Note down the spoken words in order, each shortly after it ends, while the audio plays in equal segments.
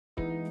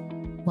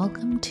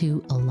Welcome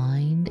to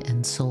Aligned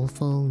and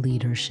Soulful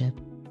Leadership.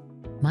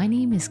 My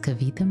name is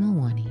Kavita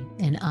Malwani,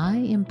 and I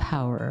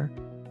empower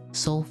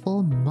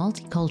soulful,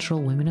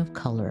 multicultural women of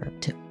color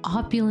to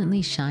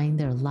opulently shine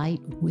their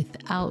light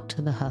without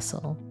the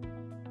hustle.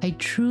 I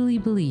truly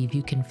believe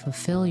you can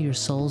fulfill your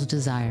soul's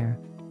desire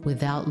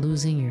without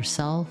losing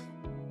yourself,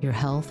 your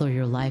health, or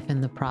your life in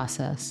the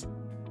process.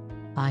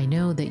 I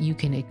know that you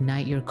can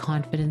ignite your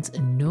confidence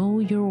and know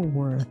your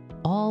worth,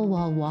 all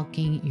while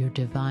walking your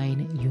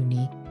divine,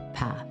 unique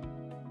path.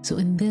 So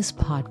in this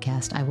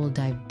podcast, I will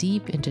dive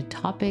deep into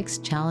topics,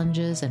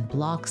 challenges, and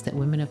blocks that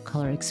women of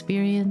color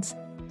experience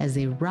as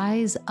they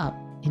rise up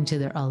into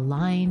their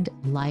aligned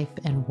life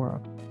and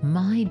work.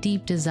 My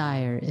deep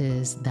desire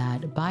is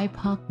that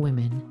BIPOC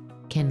women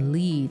can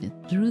lead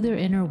through their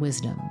inner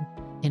wisdom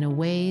in a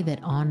way that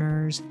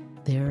honors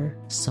their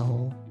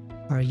soul.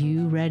 Are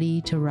you ready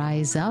to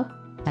rise up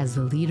as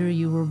the leader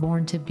you were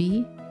born to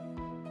be?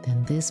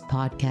 Then this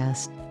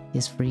podcast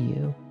is for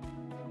you.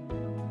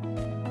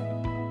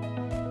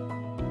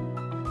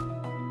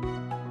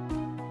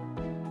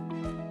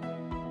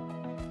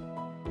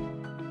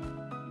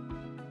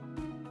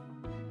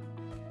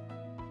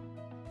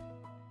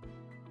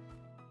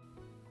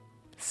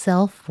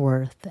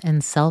 Self-worth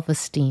and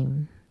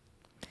self-esteem.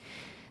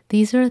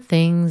 These are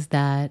things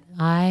that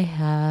I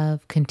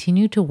have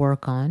continued to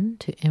work on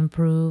to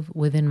improve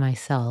within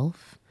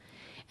myself.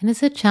 And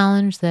it's a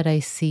challenge that I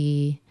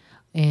see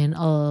in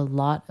a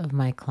lot of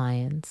my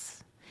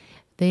clients.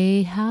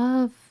 They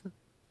have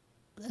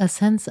a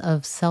sense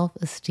of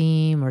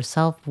self-esteem or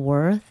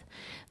self-worth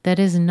that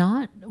is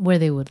not where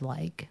they would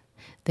like.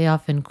 They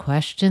often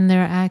question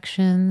their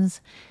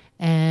actions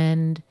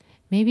and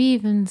maybe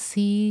even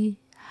see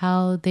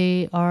how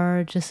they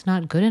are just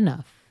not good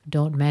enough,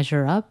 don't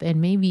measure up, and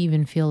maybe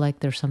even feel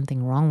like there's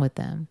something wrong with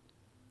them.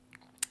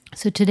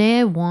 So today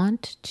I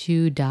want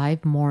to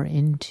dive more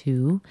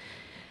into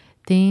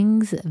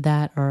things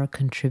that are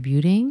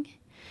contributing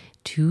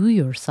to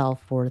your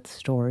self-worth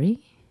story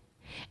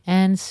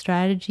and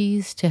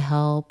strategies to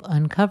help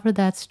uncover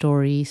that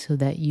story so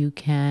that you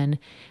can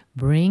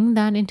bring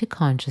that into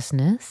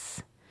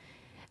consciousness,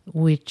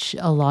 which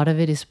a lot of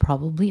it is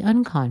probably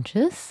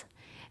unconscious.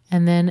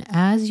 And then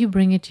as you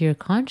bring it to your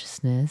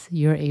consciousness,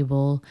 you're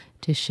able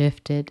to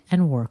shift it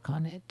and work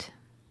on it.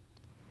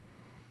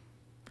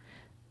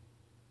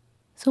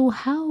 So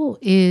how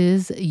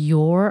is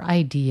your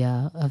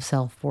idea of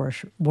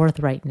self-worth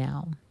right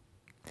now?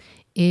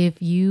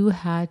 If you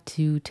had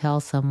to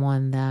tell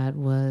someone that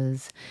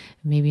was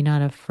maybe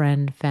not a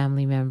friend,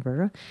 family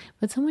member,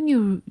 but someone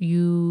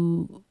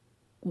you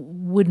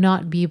would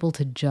not be able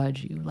to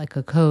judge you, like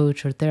a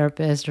coach or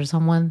therapist or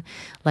someone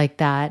like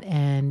that,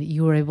 and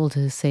you were able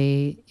to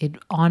say it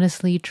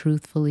honestly,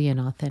 truthfully, and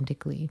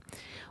authentically,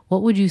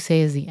 what would you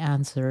say is the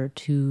answer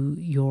to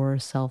your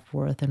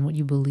self-worth and what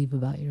you believe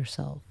about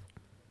yourself?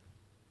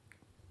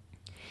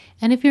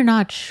 And if you're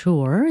not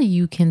sure,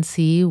 you can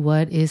see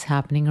what is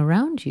happening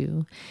around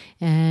you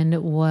and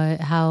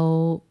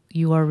how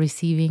you are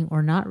receiving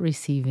or not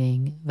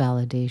receiving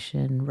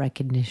validation,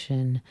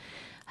 recognition,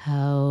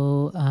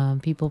 how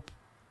people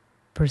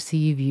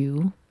perceive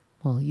you.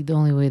 Well, the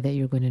only way that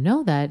you're going to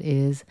know that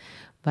is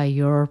by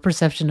your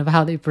perception of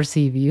how they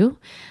perceive you,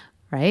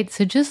 right?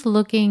 So just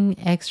looking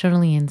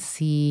externally and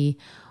see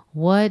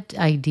what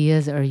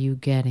ideas are you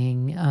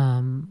getting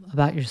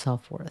about your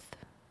self-worth,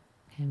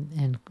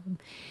 and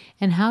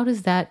how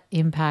does that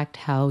impact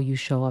how you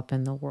show up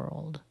in the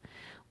world?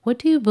 What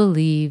do you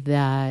believe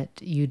that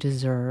you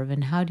deserve,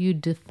 and how do you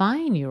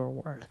define your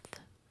worth?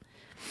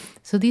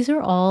 So these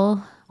are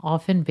all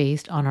often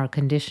based on our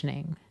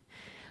conditioning.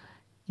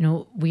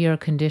 We are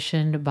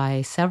conditioned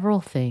by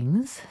several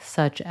things,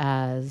 such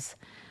as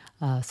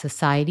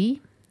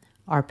society,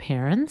 our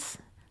parents,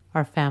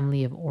 our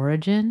family of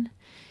origin,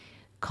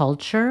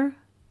 culture,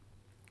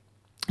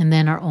 and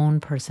then our own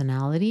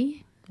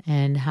personality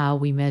and how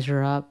we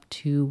measure up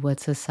to what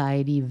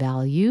society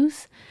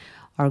values.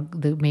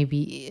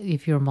 Maybe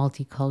if you're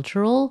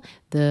multicultural,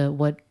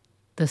 what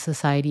the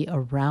society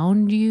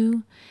around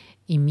you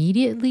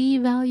immediately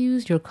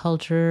values, your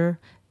culture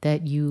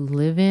that you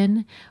live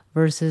in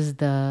versus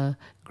the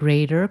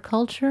greater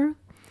culture.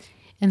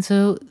 And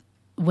so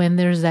when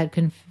there's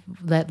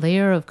that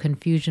layer of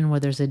confusion where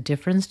there's a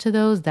difference to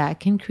those, that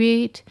can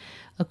create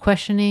a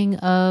questioning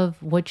of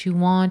what you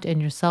want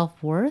and your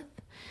self-worth.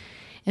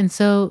 And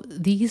so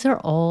these are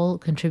all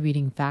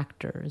contributing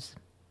factors,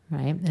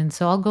 right? And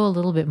so I'll go a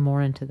little bit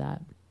more into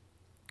that.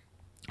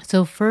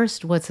 So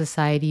first, what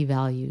society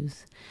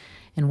values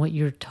and what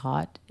you're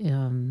taught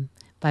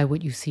by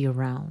what you see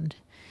around.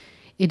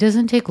 It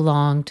doesn't take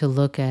long to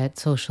look at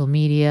social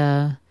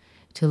media,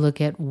 to look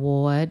at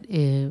what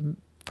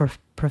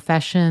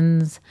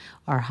professions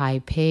are high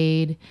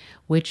paid,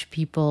 which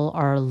people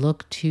are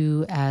looked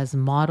to as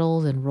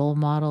models and role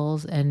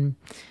models, and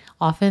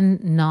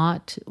often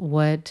not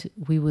what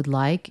we would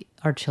like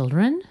our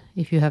children,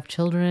 if you have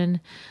children,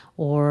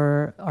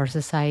 or our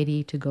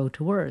society to go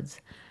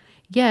towards.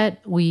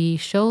 Yet we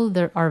show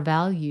our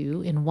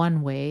value in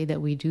one way that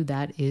we do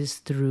that is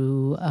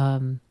through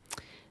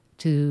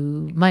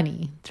to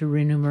money, to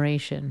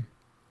remuneration.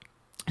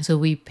 So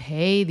we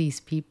pay these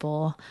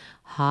people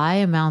high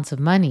amounts of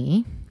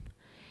money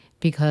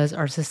because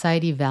our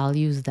society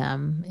values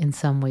them in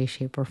some way,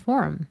 shape, or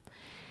form.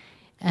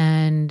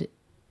 And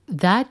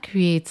that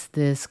creates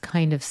this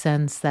kind of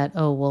sense that,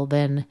 oh, well,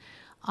 then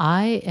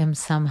I am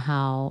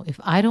somehow, if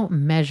I don't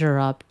measure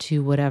up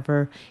to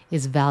whatever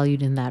is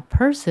valued in that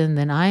person,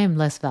 then I am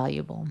less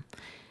valuable.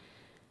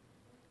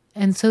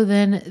 And so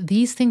then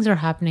these things are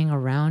happening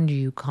around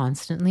you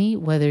constantly,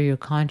 whether you're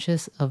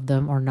conscious of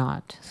them or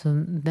not.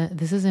 So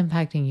this is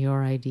impacting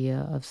your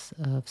idea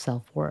of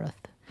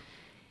self-worth.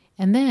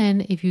 And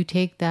then if you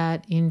take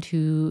that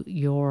into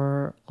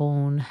your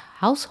own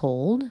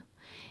household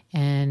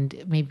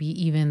and maybe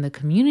even the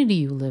community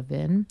you live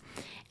in,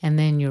 and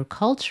then your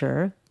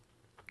culture,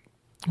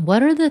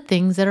 what are the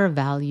things that are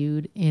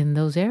valued in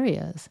those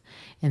areas?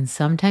 And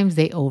sometimes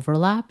they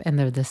overlap and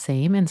they're the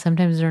same, and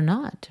sometimes they're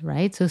not,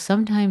 right? So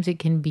sometimes it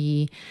can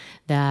be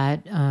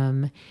that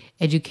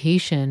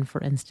education,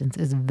 for instance,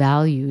 is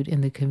valued in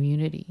the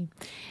community,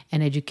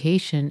 and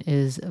education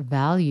is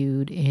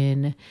valued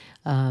in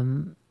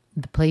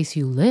the place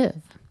you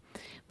live.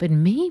 But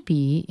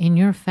maybe in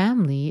your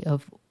family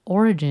of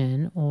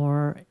origin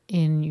or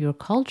in your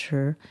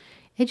culture,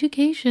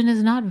 education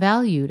is not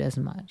valued as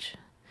much.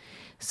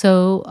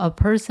 So a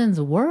person's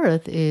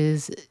worth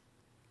is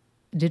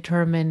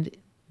determined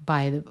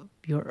by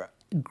your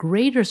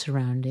greater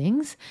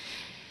surroundings,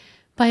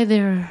 by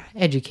their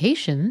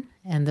education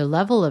and the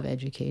level of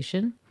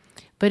education.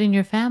 But in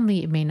your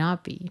family, it may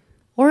not be.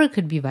 Or it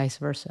could be vice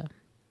versa.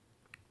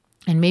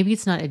 And maybe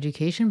it's not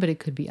education, but it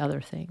could be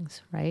other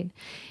things, right?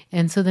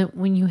 And so that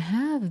when you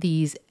have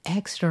these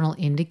external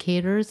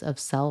indicators of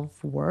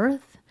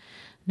self-worth,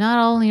 not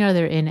only are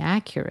they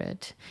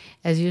inaccurate,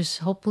 as you're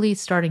hopefully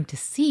starting to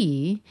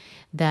see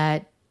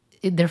that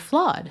they're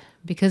flawed,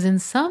 because in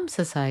some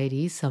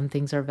societies, some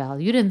things are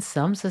valued, in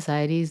some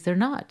societies, they're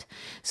not.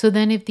 So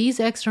then if these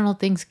external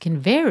things can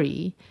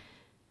vary,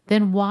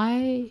 then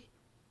why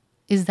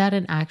is that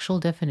an actual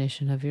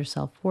definition of your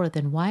self-worth?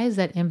 And why is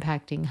that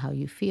impacting how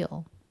you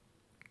feel?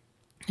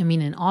 I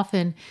mean, and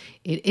often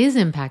it is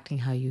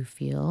impacting how you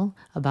feel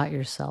about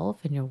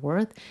yourself and your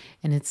worth,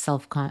 and it's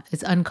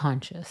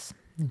unconscious.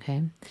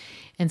 Okay.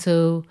 And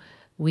so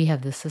we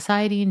have the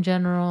society in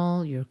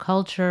general, your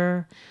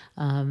culture,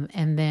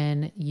 and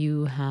then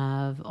you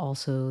have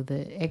also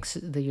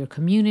your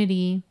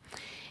community.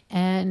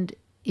 And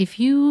if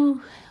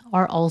you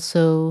are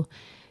also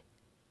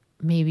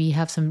maybe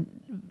have some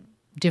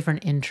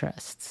different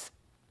interests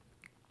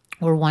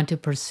or want to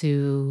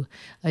pursue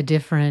a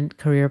different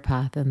career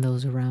path than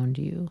those around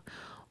you,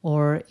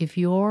 or if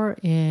you're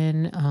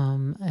in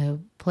a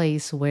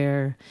place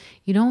where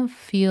you don't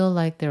feel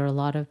like there are a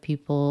lot of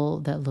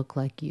people that look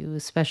like you,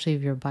 especially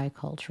if you're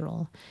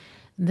bicultural,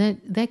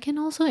 that can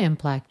also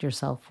impact your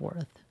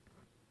self-worth.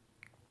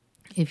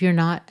 If you're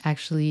not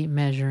actually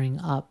measuring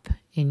up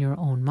in your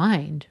own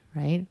mind,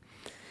 right?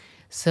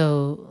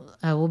 So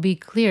I will be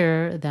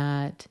clear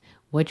that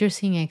what you're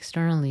seeing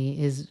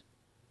externally is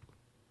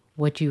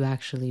what you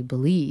actually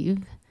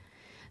believe.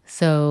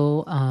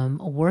 So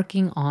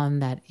working on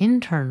that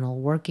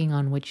internal, working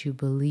on what you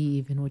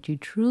believe and what you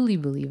truly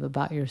believe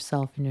about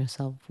yourself and your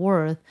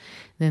self-worth,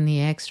 then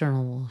the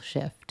external will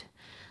shift.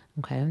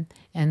 Okay.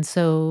 And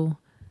so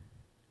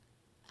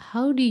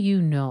how do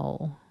you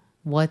know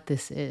what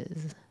this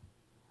is?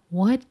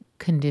 What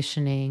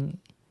conditioning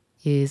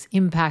is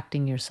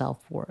impacting your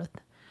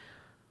self-worth?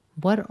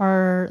 What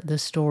are the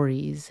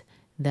stories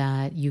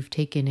that you've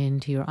taken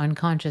into your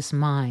unconscious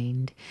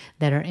mind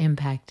that are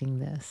impacting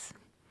this?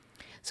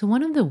 So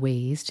one of the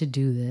ways to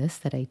do this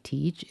that I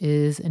teach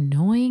is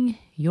knowing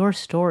your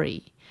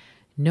story,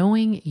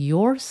 knowing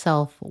your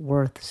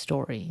self-worth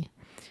story.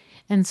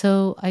 And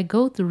so I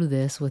go through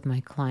this with my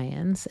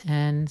clients,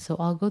 and so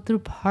I'll go through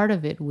part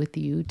of it with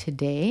you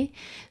today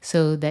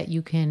so that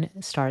you can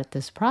start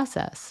this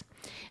process.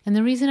 And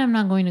the reason I'm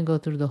not going to go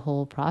through the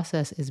whole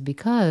process is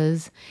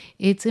because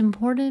it's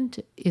important,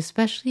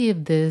 especially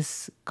if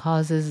this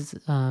causes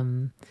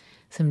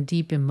some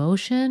deep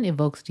emotion,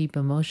 evokes deep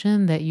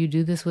emotion, that you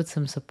do this with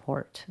some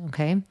support,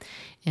 okay?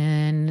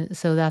 And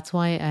so that's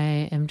why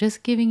I am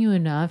just giving you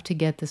enough to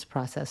get this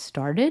process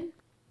started.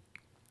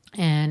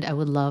 And I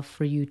would love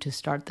for you to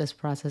start this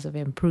process of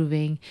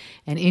improving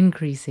and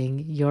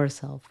increasing your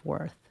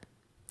self-worth.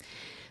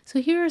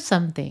 So here are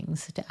some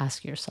things to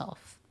ask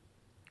yourself.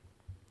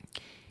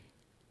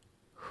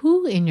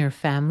 Who in your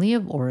family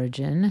of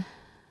origin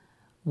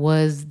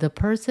was the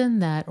person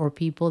that, or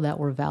people that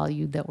were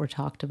valued, that were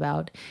talked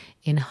about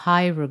in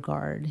high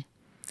regard?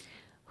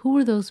 Who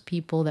were those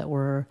people that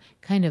were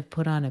kind of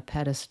put on a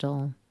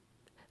pedestal?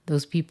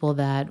 Those people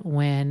that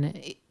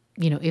when,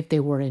 if they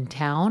were in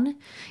town,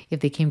 if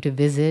they came to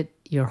visit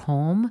your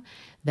home,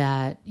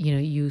 that,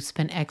 you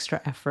spent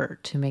extra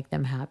effort to make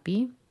them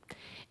happy.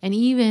 And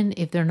even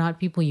if they're not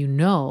people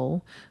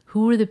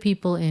who were the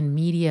people in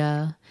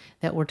media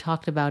that were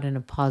talked about in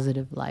a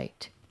positive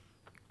light?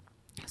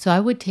 So I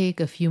would take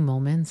a few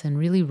moments and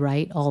really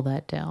write all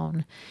that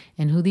down,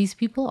 and who these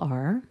people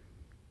are,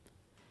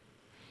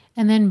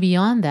 And then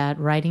beyond that,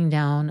 writing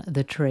down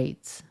the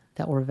traits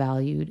that were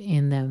valued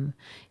in them.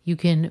 You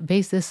can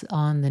base this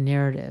on the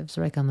narratives,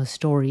 like on the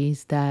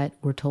stories that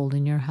were told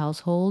in your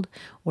household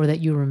or that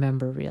you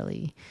remember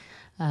really.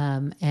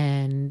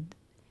 And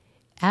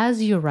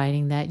as you're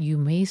writing that, you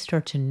may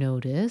start to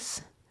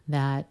notice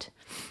that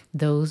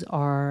those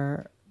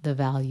are the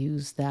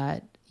values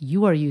that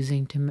you are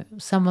using to,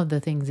 some of the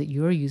things that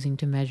you're using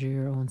to measure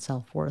your own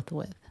self-worth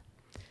with.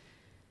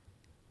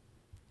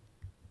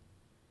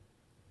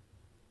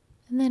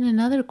 And then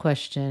another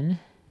question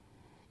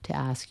to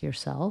ask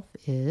yourself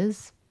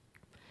is,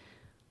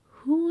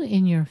 who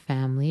in your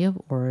family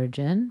of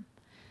origin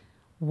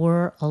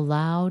were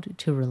allowed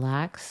to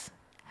relax,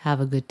 have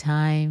a good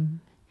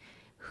time?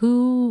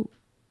 Who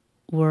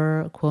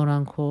were, quote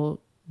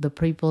unquote, the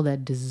people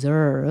that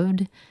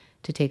deserved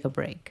to take a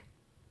break?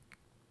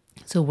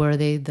 So were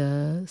they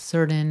the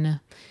certain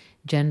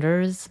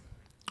genders?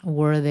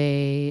 Were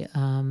they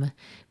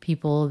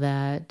people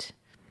that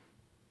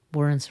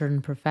were in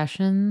certain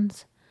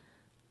professions?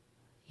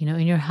 You know,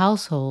 in your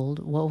household,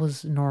 what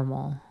was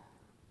normal?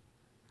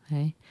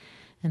 Okay.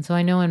 And so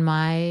I know in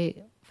my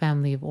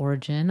family of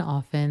origin,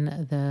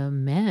 often the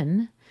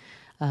men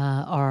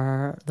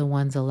are the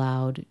ones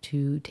allowed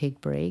to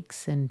take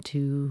breaks and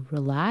to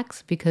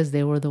relax because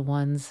they were the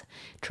ones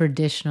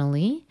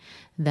traditionally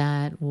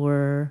that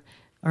were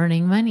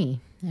earning money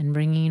and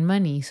bringing in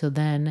money. So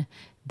then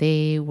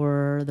they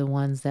were the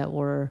ones that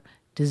were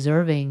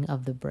deserving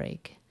of the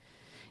break.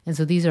 And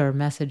so these are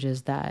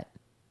messages that,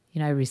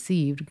 I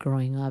received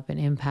growing up and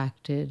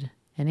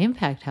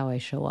impact how I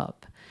show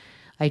up.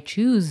 I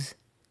choose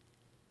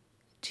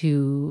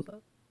to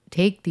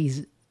take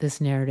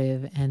this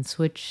narrative and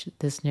switch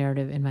this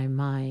narrative in my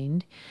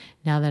mind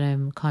now that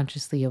I'm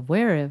consciously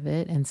aware of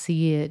it and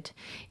see it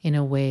in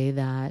a way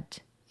that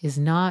is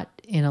not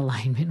in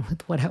alignment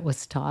with what I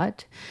was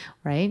taught,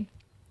 right?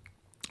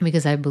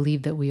 Because I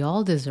believe that we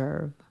all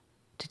deserve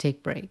to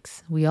take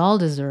breaks. We all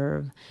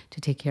deserve to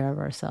take care of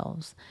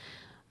ourselves.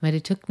 But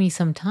it took me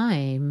some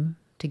time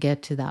to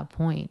get to that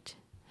point.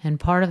 And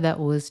part of that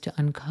was to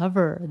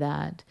uncover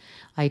that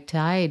I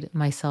tied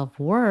my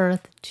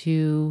self-worth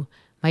to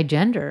my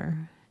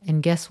gender.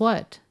 And guess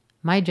what?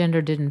 My gender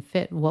didn't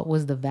fit what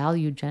was the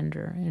value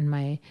gender in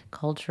my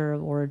culture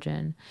of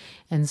origin.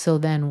 And so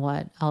then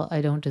what?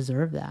 I don't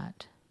deserve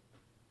that,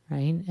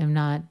 right? I'm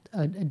not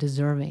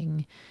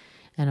deserving.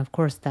 And of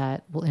course,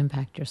 that will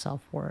impact your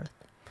self-worth.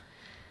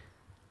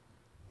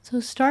 So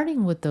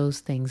starting with those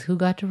things, who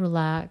got to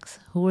relax,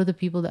 who were the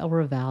people that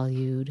were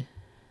valued,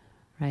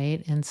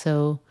 right? And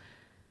so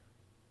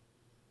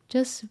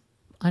just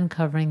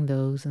uncovering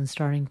those and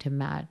starting to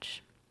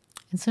match.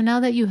 And so now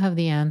that you have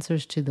the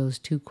answers to those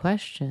two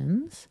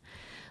questions,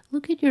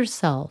 look at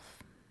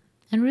yourself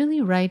and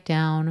really write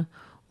down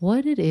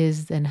what it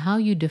is and how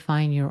you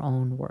define your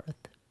own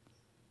worth.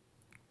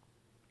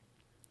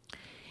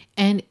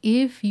 And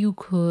if you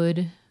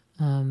could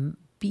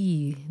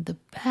be the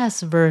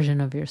best version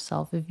of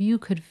yourself, if you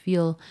could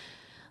feel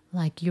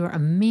like you're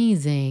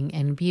amazing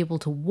and be able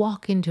to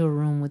walk into a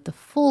room with the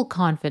full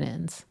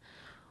confidence,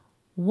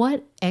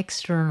 what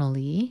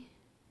externally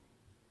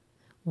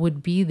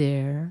would be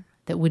there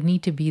that would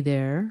need to be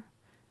there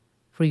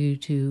for you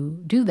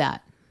to do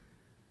that?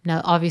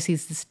 Now, obviously,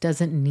 this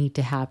doesn't need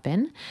to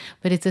happen,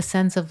 but it's a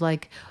sense of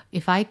like,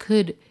 if I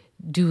could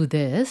do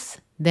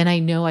this, then I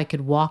know I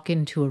could walk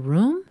into a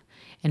room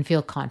and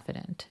feel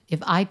confident. If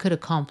I could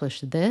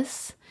accomplish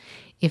this,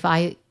 if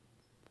I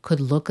could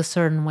look a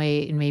certain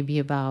way, it may be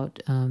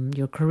about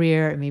your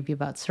career, it may be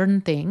about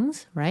certain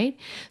things, right?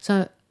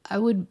 So I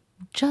would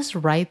just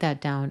write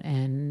that down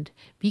and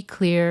be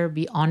clear,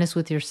 be honest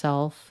with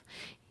yourself.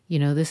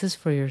 This is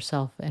for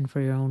yourself and for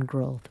your own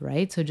growth,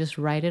 right? So just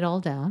write it all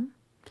down.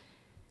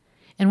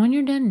 And when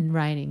you're done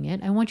writing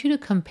it, I want you to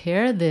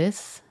compare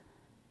this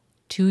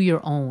to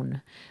your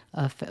own,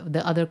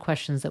 the other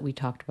questions that we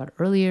talked about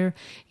earlier,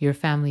 your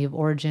family of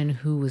origin,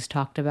 who was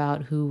talked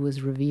about, who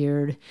was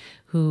revered,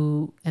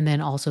 and then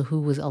also who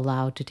was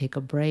allowed to take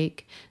a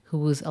break, who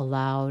was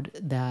allowed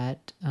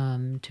that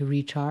to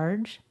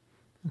recharge,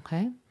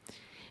 okay?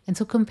 And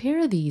so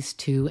compare these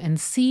two and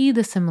see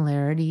the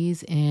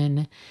similarities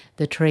in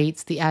the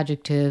traits, the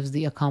adjectives,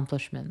 the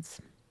accomplishments.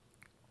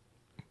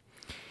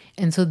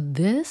 And so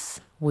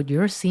what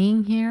you're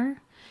seeing here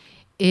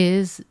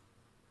is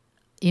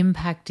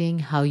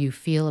impacting how you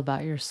feel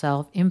about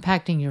yourself,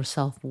 impacting your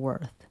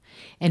self-worth.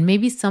 And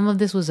maybe some of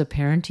this was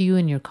apparent to you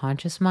in your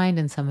conscious mind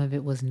and some of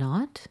it was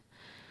not.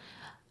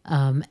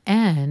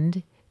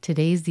 And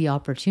today's the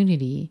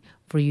opportunity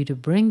for you to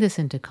bring this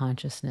into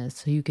consciousness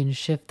so you can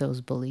shift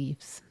those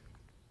beliefs.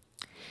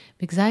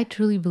 Because I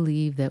truly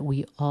believe that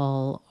we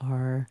all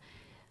are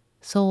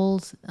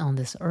souls on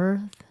this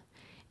earth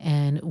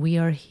and we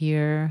are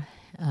here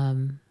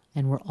and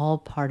we're all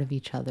part of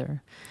each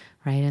other.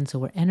 Right? And so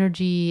we're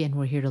energy and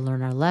we're here to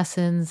learn our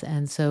lessons.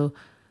 And so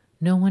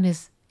no one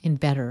is in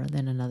better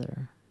than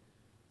another.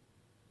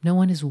 No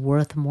one is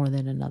worth more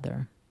than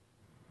another.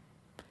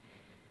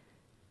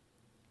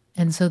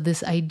 And so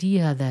this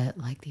idea that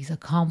like these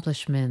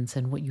accomplishments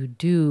and what you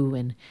do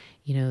and,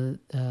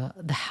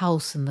 the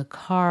house and the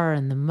car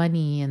and the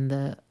money and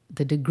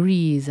the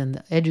degrees and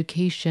the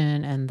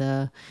education and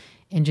the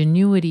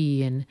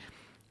ingenuity and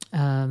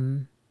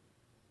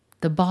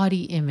the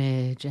body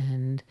image,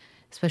 and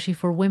especially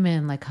for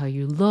women, like how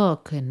you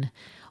look and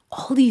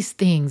all these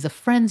things, the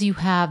friends you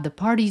have, the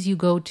parties you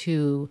go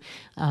to,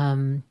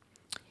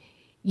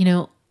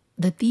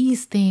 that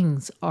these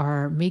things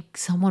make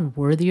someone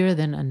worthier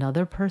than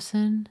another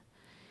person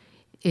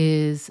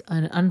is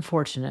an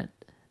unfortunate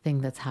thing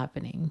that's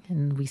happening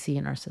and we see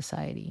in our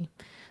society.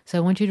 So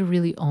I want you to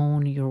really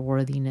own your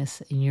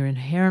worthiness and your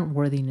inherent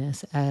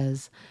worthiness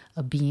as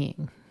a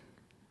being,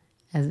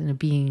 as in a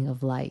being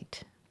of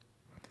light.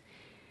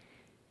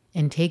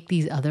 And take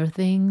these other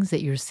things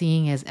that you're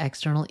seeing as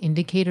external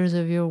indicators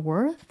of your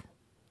worth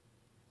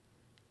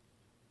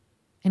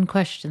and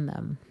question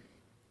them.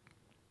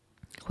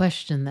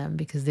 Question them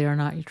because they are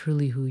not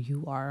truly who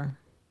you are.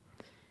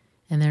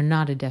 And they're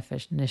not a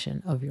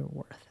definition of your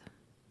worth.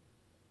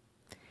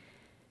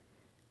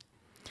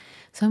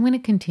 So I'm going to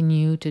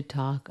continue to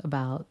talk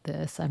about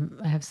this. I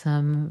have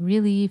some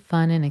really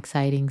fun and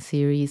exciting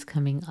series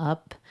coming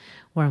up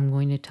where I'm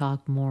going to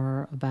talk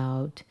more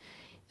about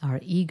our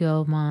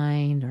ego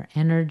mind, our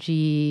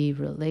energy,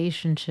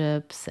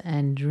 relationships,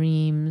 and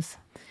dreams.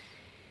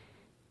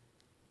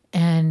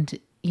 And,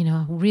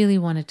 I really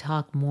want to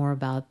talk more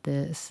about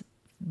this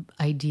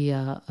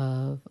idea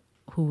of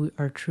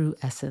our true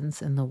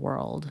essence in the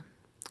world.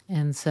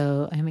 And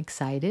so I'm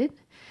excited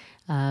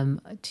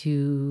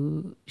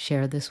to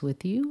share this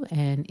with you.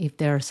 And if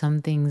there are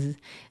some things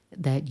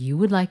that you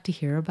would like to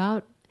hear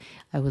about,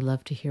 I would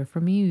love to hear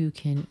from you. You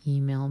can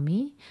email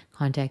me,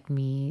 contact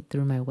me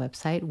through my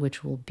website,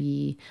 which will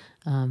be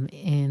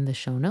in the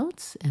show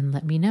notes, and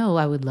let me know.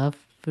 I would love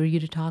for you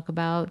to talk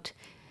about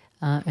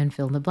and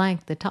fill in the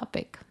blank, the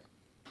topic.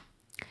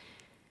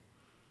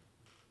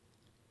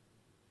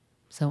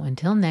 So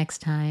until next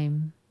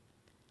time,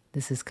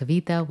 this is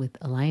Kavita with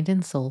Aligned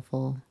and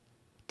Soulful.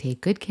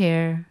 Take good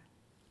care.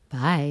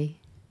 Bye.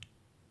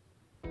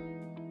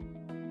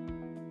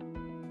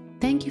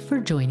 Thank you for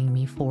joining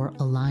me for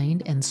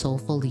Aligned and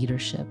Soulful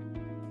Leadership.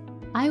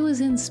 I was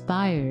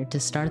inspired to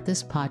start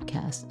this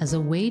podcast as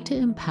a way to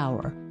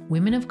empower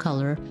women of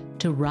color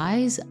to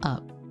rise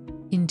up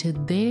into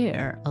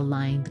their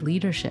aligned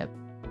leadership.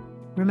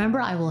 Remember,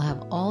 I will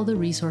have all the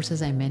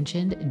resources I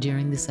mentioned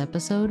during this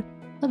episode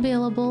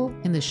available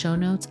in the show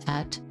notes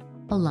at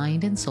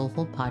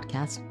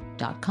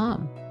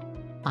alignedandsoulfulpodcast.com.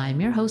 I'm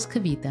your host,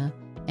 Kavita,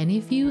 and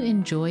if you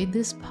enjoyed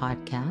this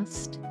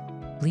podcast,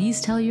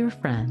 please tell your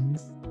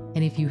friends.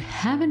 And if you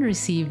haven't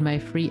received my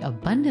free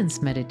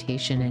abundance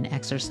meditation and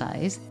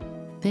exercise,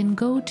 then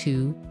go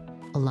to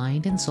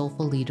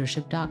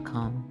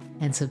alignedandsoulfulleadership.com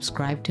and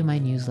subscribe to my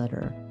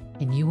newsletter,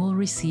 and you will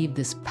receive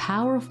this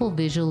powerful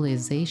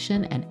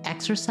visualization and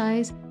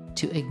exercise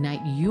to ignite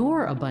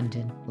your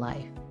abundant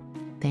life.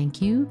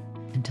 Thank you.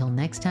 Until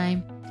next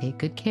time, take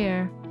good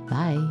care.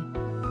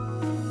 Bye.